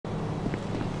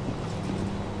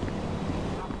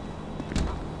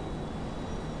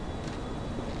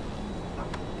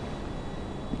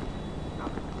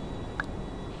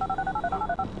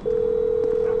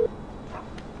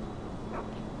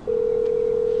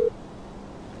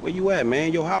Where you at,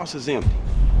 man? Your house is empty.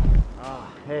 Oh,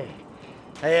 hey.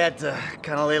 I had to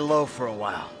kind of lay low for a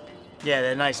while. Yeah,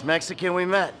 that nice Mexican we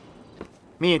met.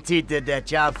 Me and T did that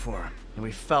job for him, and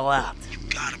we fell out. You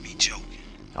gotta be joking.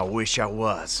 I wish I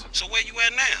was. So where you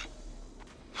at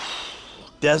now?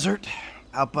 Desert,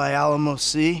 out by Alamo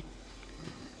Sea.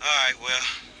 All right, well,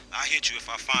 I'll hit you if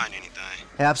I find anything.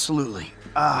 Absolutely.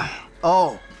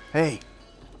 Oh, hey.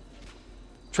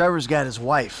 Trevor's got his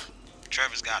wife.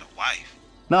 Trevor's got a wife?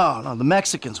 No, the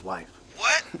Mexican's wife.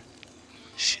 What?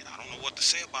 Shit, I don't know what to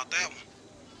say about that one.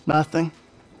 Nothing.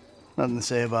 Nothing to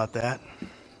say about that.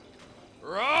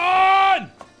 Run!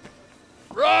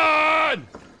 Run!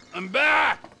 I'm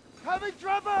back! Coming,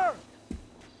 Trevor!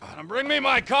 Bring me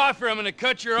my coffee, I'm gonna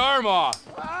cut your arm off.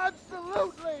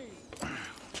 Absolutely!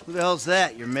 Who the hell's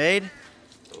that, your maid?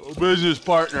 Business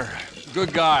partner.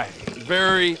 Good guy.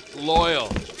 Very loyal.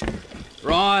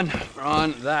 Ron,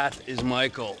 that is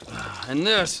Michael. And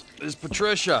this is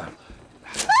Patricia.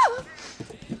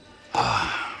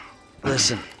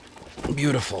 Listen,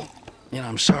 beautiful. You know,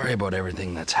 I'm sorry about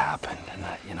everything that's happened. And,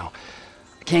 I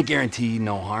can't guarantee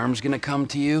no harm's gonna come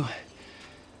to you.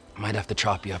 I might have to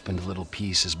chop you up into little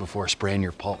pieces before spraying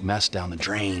your pulp mess down the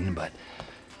drain, but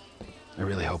I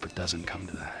really hope it doesn't come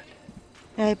to that.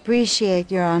 I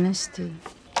appreciate your honesty.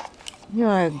 You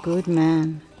are a good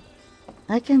man.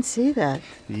 I can see that.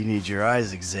 You need your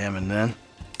eyes examined then.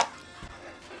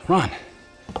 Ron,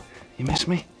 you miss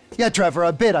me? Yeah, Trevor,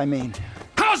 a bit, I mean.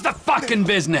 How's the fucking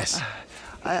business?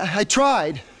 I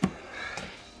tried.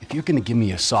 If you're gonna give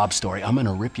me a sob story, I'm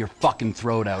gonna rip your fucking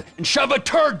throat out and shove a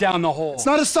turd down the hole. It's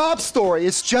not a sob story,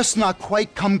 it's just not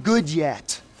quite come good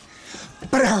yet.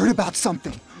 But I heard about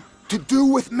something to do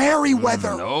with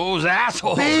Merryweather. Those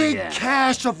assholes Big again.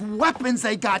 cache of weapons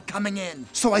they got coming in.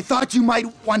 So I thought you might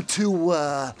want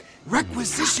to,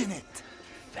 requisition it.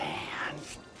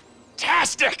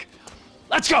 Fantastic!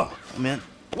 Let's go! I'm in.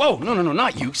 Whoa, no,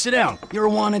 not you. Sit down. You're a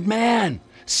wanted man.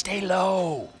 Stay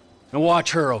low. And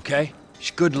watch her, okay?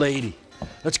 She's a good lady.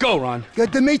 Let's go, Ron.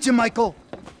 Good to meet you, Michael.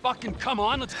 Fucking come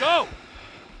on, let's go!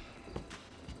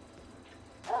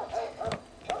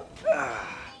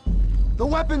 The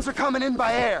weapons are coming in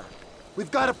by air. We've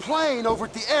got a plane over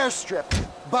at the airstrip,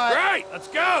 but... Great, let's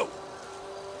go!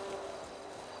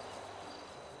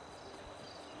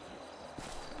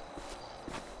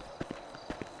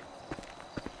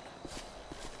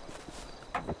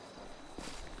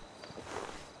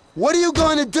 What are you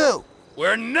going to do?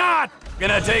 We're not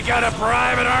gonna take out a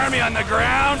private army on the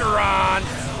ground, Ron.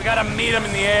 We gotta meet them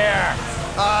in the air.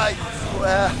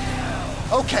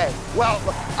 Okay. Well,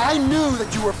 look, I knew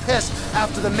that you were pissed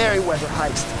after the Merryweather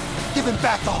heist, giving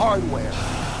back the hardware.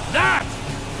 That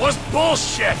was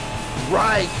bullshit!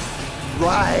 Right.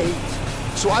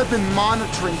 So I've been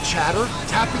monitoring chatter,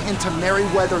 tapping into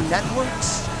Merryweather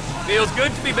networks. Feels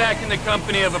good to be back in the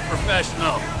company of a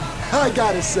professional. I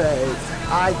gotta say,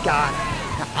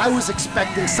 I was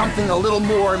expecting something a little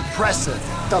more impressive.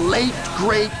 The late,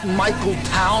 great Michael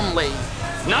Townley.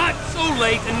 Not so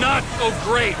late and not so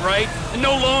great, right? And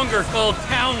no longer called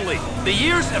Townley. The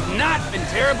years have not been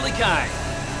terribly kind.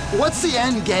 What's the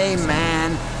end game,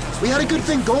 man? We had a good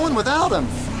thing going without him.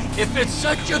 If it's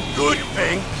such a good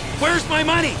thing, where's my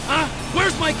money, huh?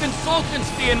 Where's my consultance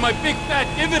fee and my big fat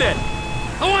dividend?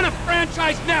 I want a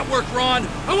franchise network, Ron.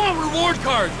 I want reward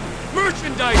cards,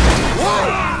 merchandise.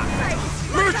 Whoa!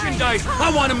 Merchandise! I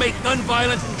want to make gun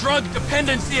violence and drug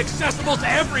dependency accessible to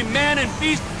every man and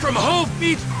beast from Hove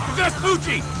Beach to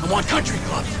Vespucci. I want country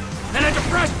clubs, and a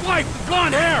depressed wife with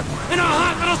blonde hair, and a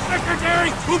hot little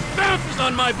secretary who bounces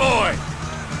on my boy.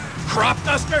 Crop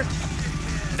duster?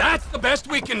 That's the best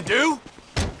we can do?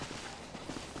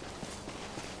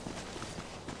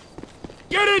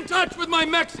 Get in touch with my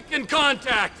Mexican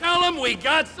contact. Tell him we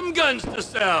got some guns to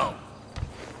sell.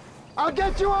 I'll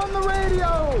get you on the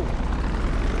radio!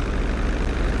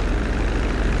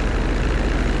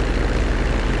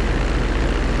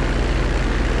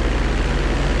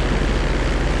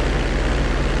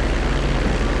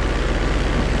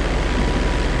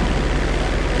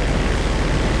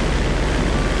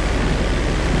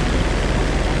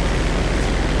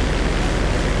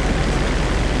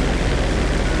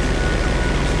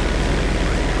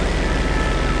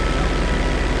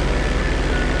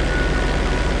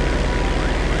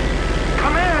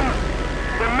 Come in!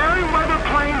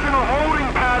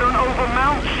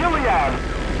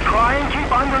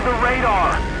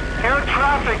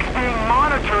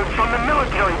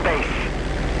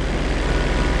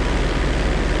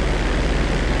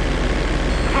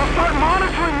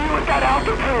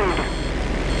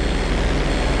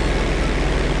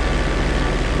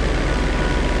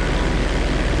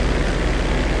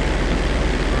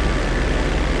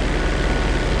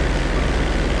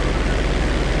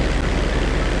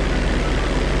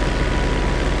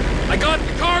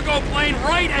 plane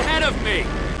right ahead of me!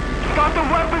 Got the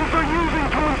weapons they're using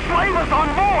to enslave us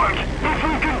on board! If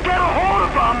we could get a hold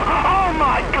of them, oh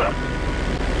my god!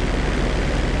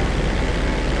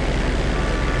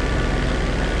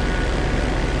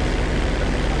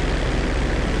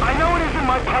 I know it isn't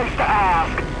my place to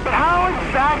ask, but how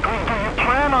exactly do you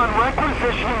plan on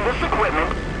requisitioning this equipment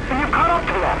when you cut up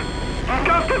to them? You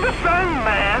got to defend,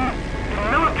 man! The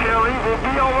military will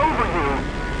be all over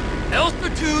you.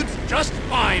 Altitude's just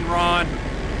fine, Ron.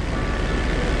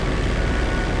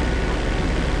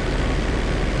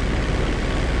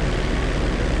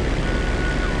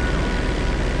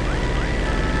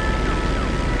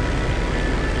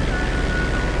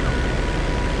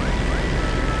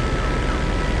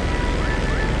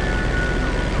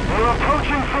 We're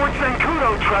approaching Fort Zancudo,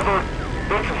 Trevor.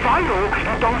 It's vital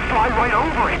you don't fly right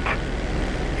over it.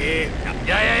 Yeah.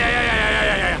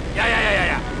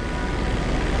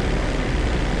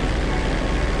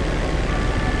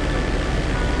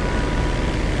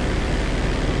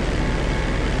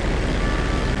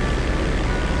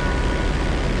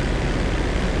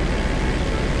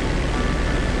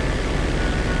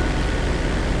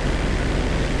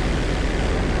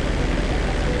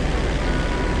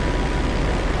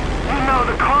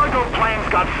 The cargo plane's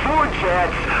got 4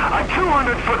 jets, a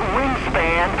 200-foot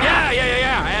wingspan.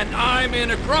 Yeah, and I'm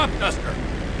in a crop duster.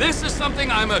 This is something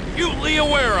I'm acutely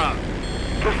aware of.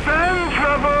 Descend,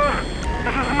 Trevor.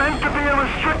 This is meant to be a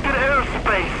restricted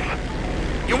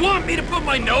airspace. You want me to put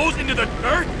my nose into the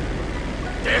dirt?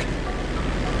 Dick.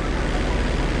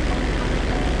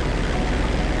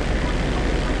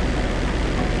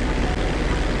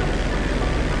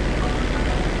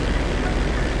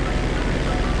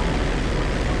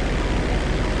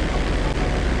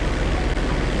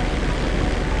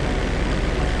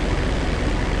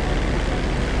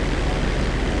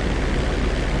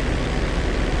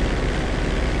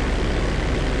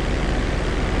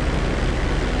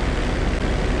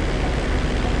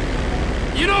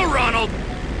 You know Ronald!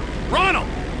 Ronald!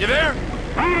 You there?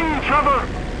 Reading, Trevor.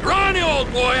 Ronnie,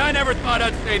 old boy, I never thought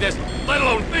I'd say this, let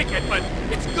alone think it, but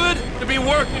it's good to be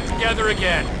working together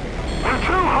again. We're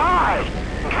too high.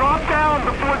 Drop down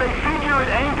before they figure it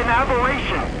ain't an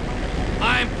aberration.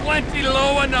 I'm plenty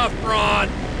low enough, Ron.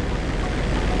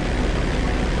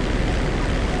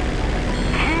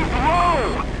 Keep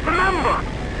low. Remember,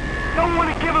 don't want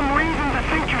to give them reason to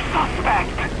think you're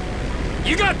suspect.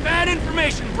 You got bad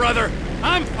information, brother.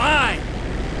 I'm fine.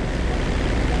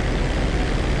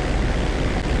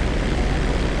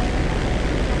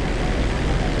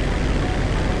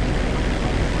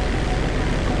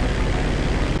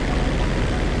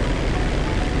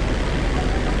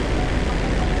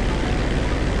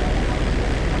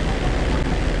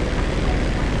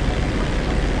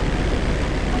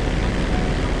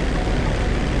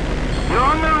 You're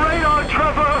on their radar,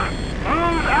 Trevor.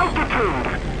 Lose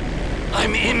altitude.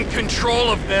 I'm in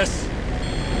control of this.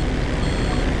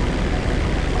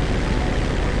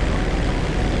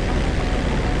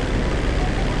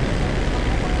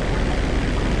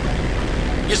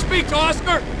 You speak to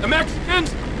Oscar? The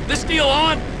Mexicans? This deal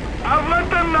on? I'll let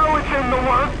them know it's in the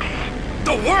works.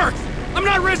 The works? I'm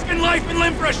not risking life and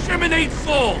limb for a shimonade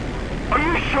soul. Are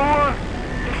you sure?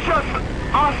 It's just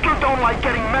Oscar don't like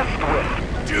getting messed with.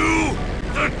 Do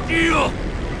the deal.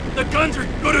 The guns are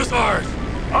good as ours.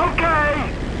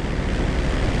 Okay.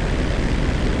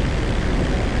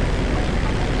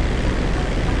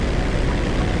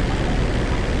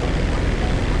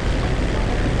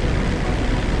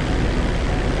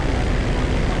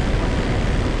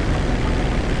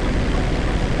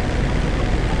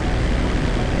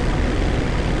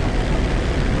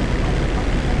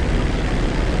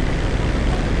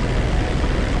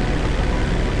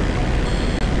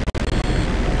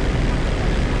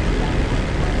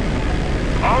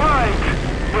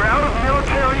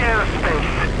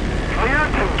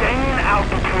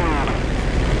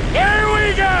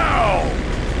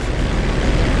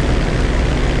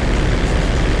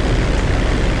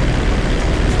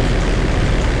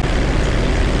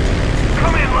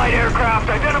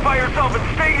 Identify yourself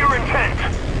and state your intent.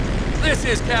 This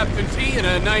is Captain T in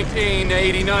a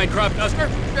 1989 crop duster.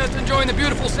 Just enjoying the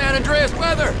beautiful San Andreas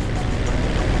weather.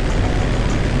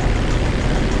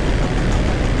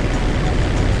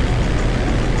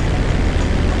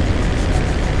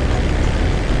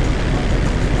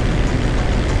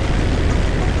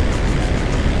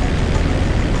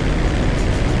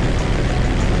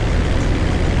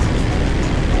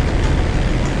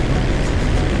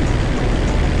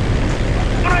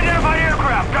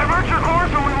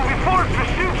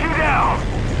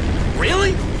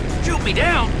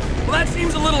 Down? Well, that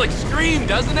seems a little extreme,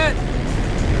 doesn't it?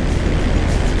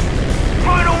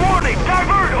 Warning!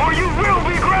 Divert or you will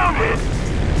be grounded!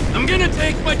 I'm gonna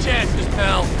take my chances,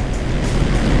 pal.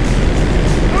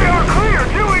 We are clear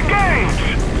to engage!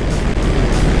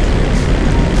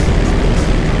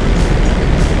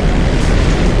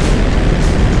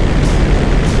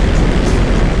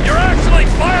 You're actually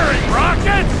firing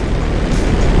rockets?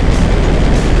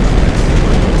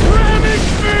 Ramming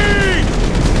speed!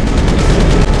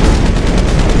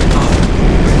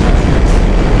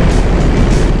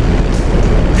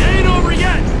 It ain't over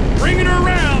yet. Bringing her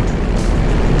around.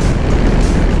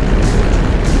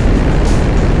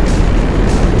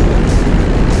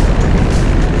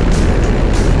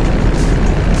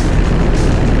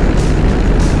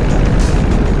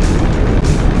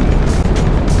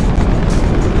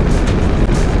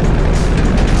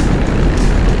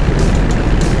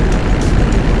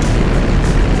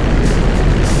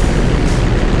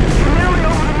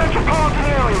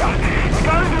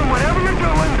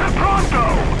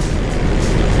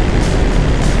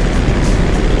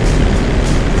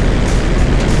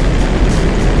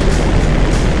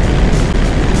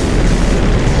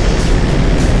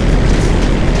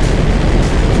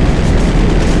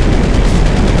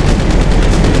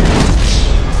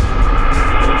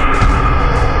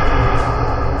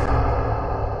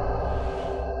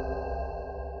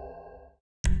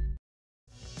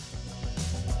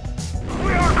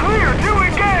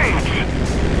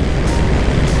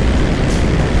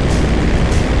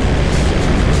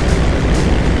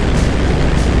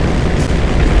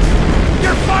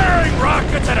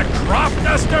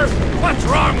 What's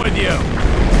wrong with you? I'm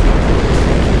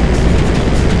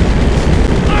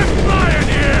flying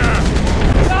here!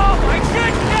 No, I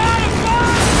can't get out of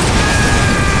fire!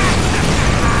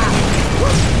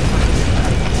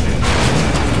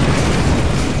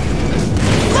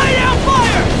 Lay down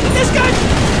fire! This guy's...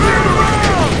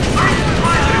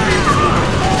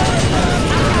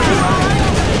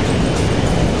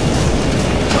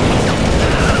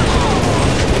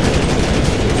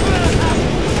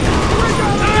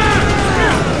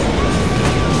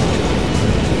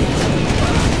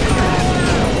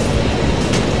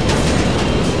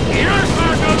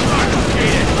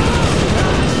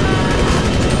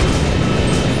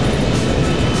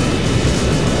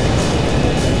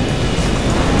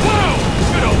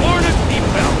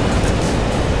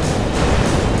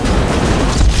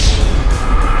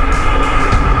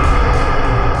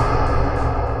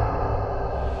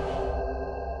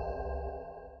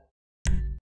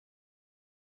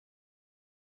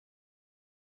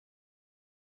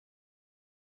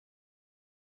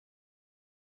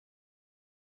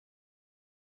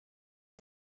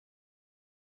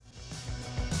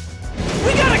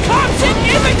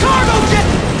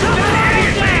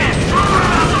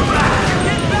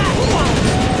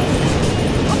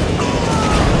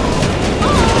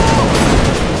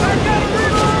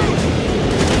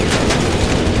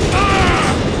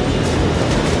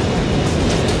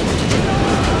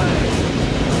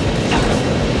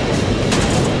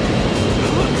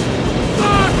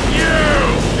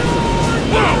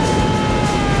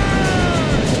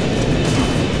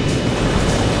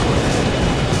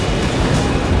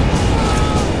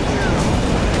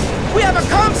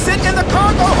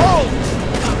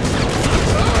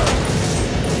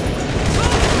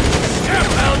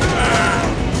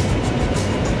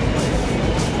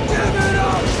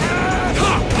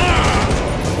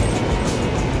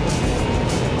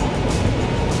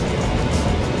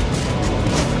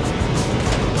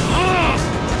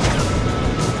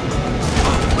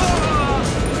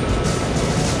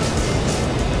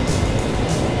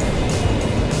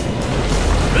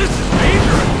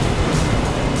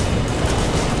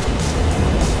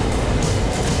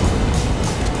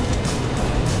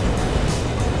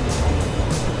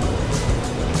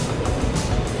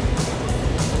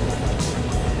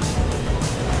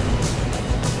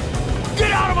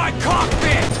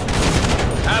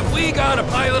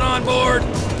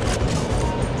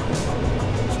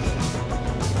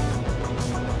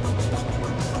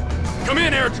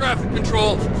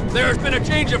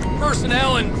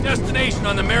 Personnel and destination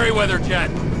on the Merryweather jet.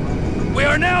 We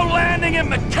are now landing at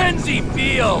Mackenzie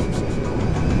Field.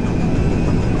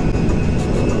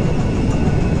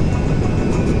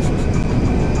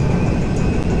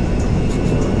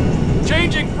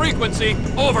 Changing frequency.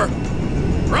 Over.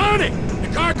 Ronnie! The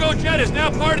cargo jet is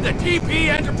now part of the TP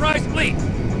Enterprise fleet.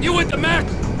 You with the mech?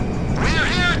 We're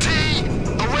here, T.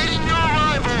 Awaiting your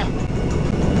arrival.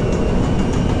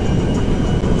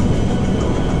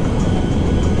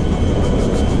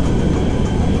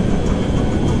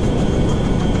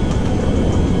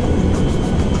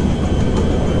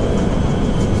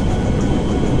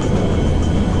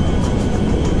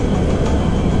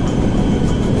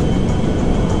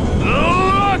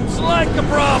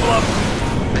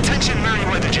 Section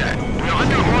Merryweather Jet. We are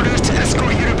under orders to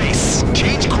escort you to base.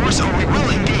 Change course or we will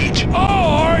engage.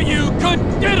 Oh, or you could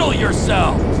diddle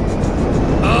yourself!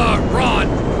 Ron,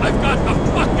 I've got the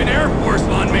fucking Air Force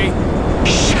on me.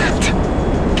 Shit!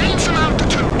 Gain some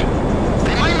altitude.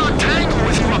 They might not tangle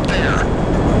with you up there.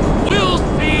 We'll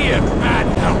see if that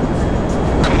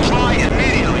helps. Comply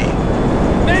immediately.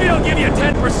 Maybe I'll give you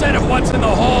 10% of what's in the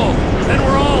hole. Then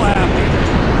we're all happy.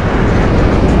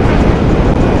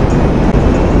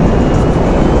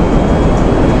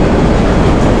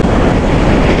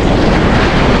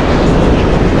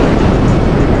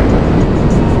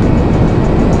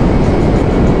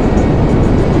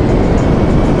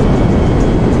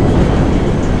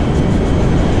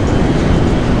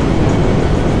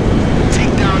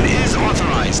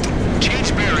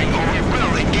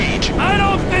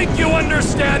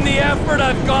 Understand the effort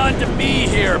I've gone to be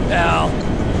here, pal.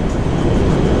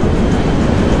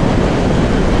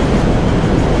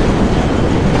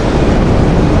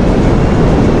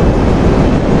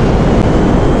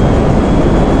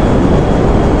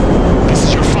 This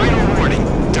is your final warning.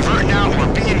 Divert now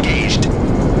or be engaged.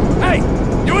 Hey,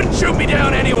 you wouldn't shoot me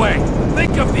down anyway.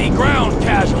 Think of the ground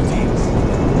casualties.